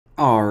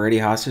Alrighty,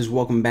 hosses,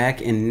 welcome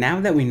back. And now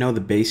that we know the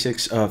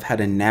basics of how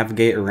to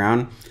navigate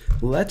around,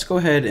 let's go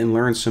ahead and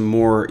learn some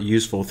more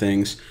useful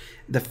things.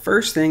 The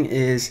first thing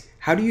is,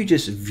 how do you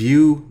just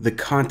view the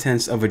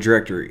contents of a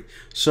directory?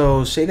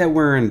 So say that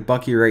we're in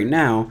Bucky right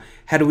now,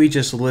 how do we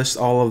just list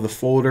all of the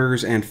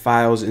folders and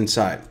files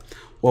inside?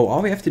 Well,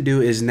 all we have to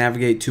do is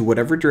navigate to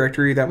whatever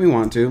directory that we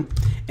want to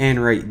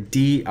and write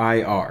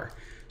dir.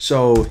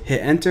 So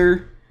hit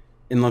enter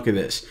and look at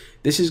this.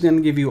 This is going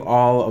to give you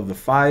all of the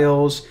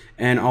files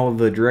and all of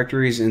the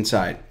directories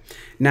inside.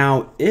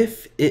 Now,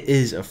 if it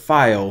is a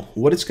file,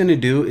 what it's going to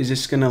do is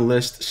it's going to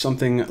list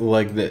something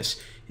like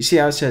this. You see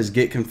how it says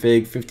git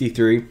config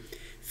 53?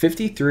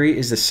 53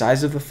 is the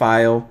size of the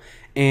file,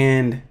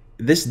 and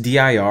this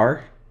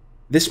dir,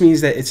 this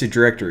means that it's a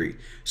directory.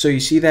 So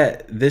you see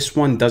that this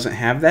one doesn't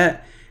have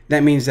that.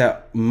 That means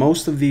that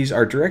most of these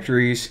are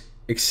directories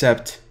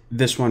except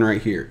this one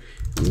right here.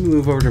 Let me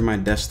move over to my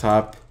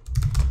desktop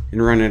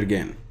and run it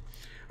again.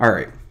 All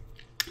right,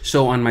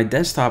 so on my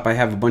desktop, I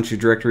have a bunch of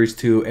directories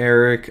to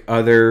Eric,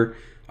 other,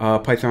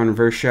 Python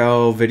reverse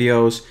shell,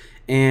 videos,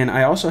 and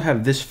I also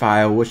have this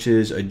file, which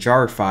is a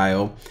jar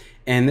file,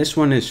 and this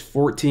one is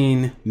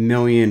 14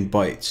 million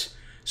bytes.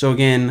 So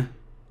again,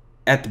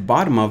 at the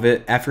bottom of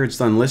it, after it's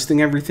done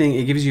listing everything,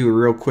 it gives you a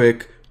real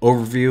quick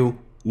overview,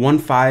 one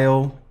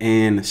file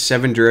and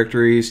 7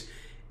 directories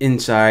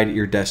inside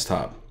your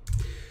desktop.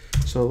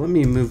 So let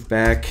me move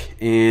back,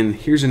 and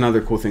here's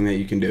another cool thing that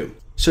you can do.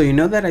 So you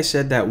know that I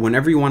said that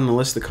whenever you want to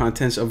list the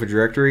contents of a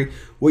directory,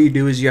 what you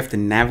do is you have to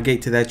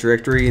navigate to that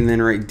directory and then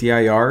write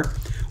dir.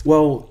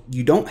 Well,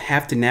 you don't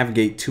have to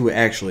navigate to it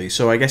actually.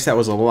 So I guess that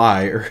was a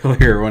lie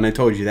earlier when I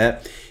told you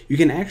that. You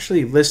can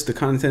actually list the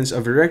contents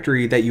of a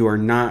directory that you are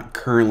not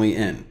currently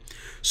in.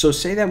 So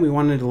say that we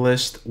wanted to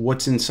list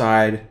what's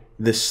inside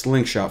this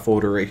slingshot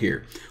folder right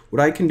here. What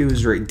I can do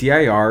is write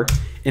dir,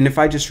 and if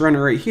I just run it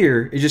right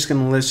here, it's just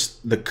going to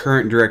list the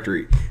current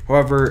directory.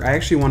 However, I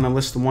actually want to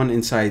list the one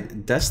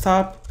inside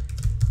desktop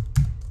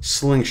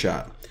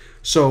slingshot.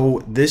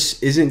 So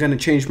this isn't going to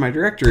change my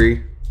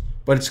directory,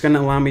 but it's going to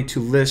allow me to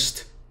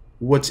list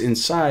what's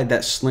inside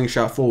that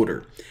slingshot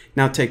folder.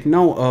 Now take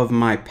note of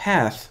my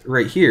path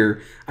right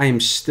here. I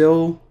am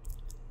still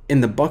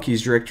in the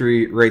Bucky's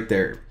directory right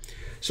there.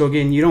 So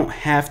again, you don't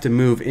have to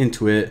move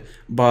into it,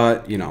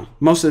 but you know,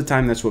 most of the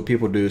time that's what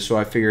people do, so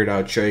I figured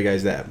I'd show you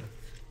guys that.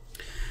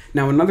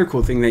 Now another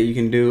cool thing that you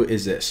can do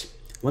is this.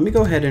 Let me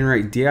go ahead and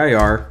write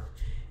dir,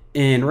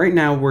 and right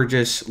now we're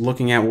just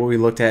looking at what we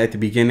looked at the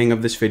beginning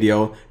of this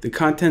video, the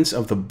contents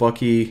of the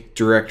Bucky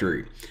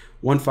directory.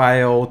 One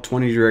file,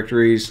 20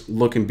 directories,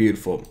 looking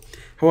beautiful.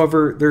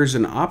 However, there's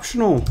an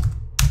optional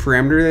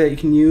parameter that you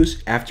can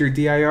use after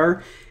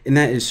dir, and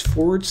that is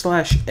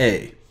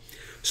 /a.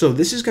 So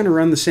this is going to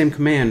run the same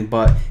command,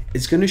 but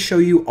it's going to show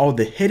you all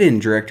the hidden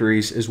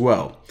directories as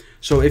well.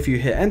 So if you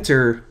hit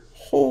enter,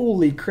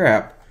 holy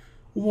crap,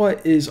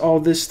 what is all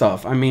this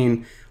stuff? I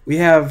mean, we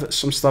have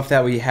some stuff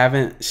that we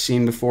haven't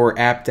seen before,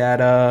 app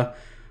data,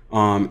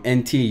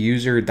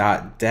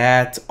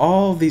 ntuser.dat,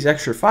 all these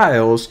extra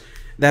files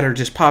that are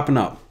just popping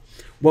up.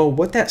 Well,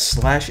 what that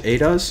 /a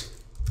does,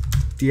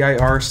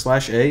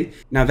 dir/a,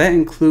 now that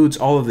includes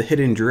all of the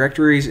hidden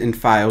directories and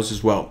files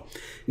as well.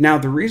 Now,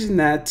 the reason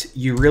that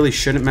you really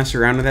shouldn't mess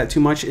around with that too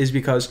much is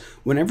because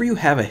whenever you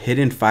have a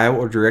hidden file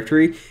or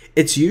directory,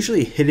 it's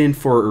usually hidden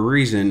for a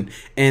reason.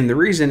 And the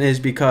reason is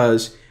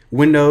because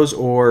Windows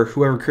or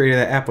whoever created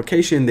that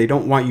application, they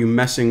don't want you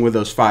messing with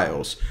those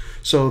files.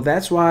 So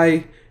that's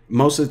why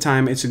most of the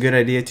time it's a good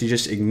idea to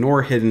just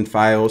ignore hidden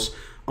files.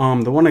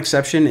 The one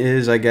exception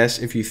is, I guess,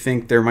 if you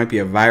think there might be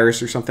a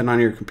virus or something on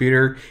your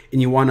computer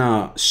and you want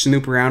to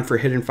snoop around for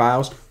hidden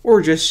files,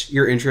 or just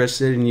you're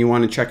interested and you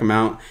want to check them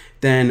out,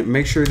 then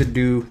make sure to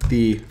do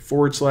the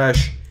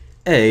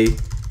 /a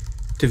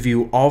to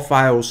view all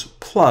files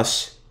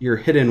plus your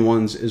hidden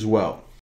ones as well.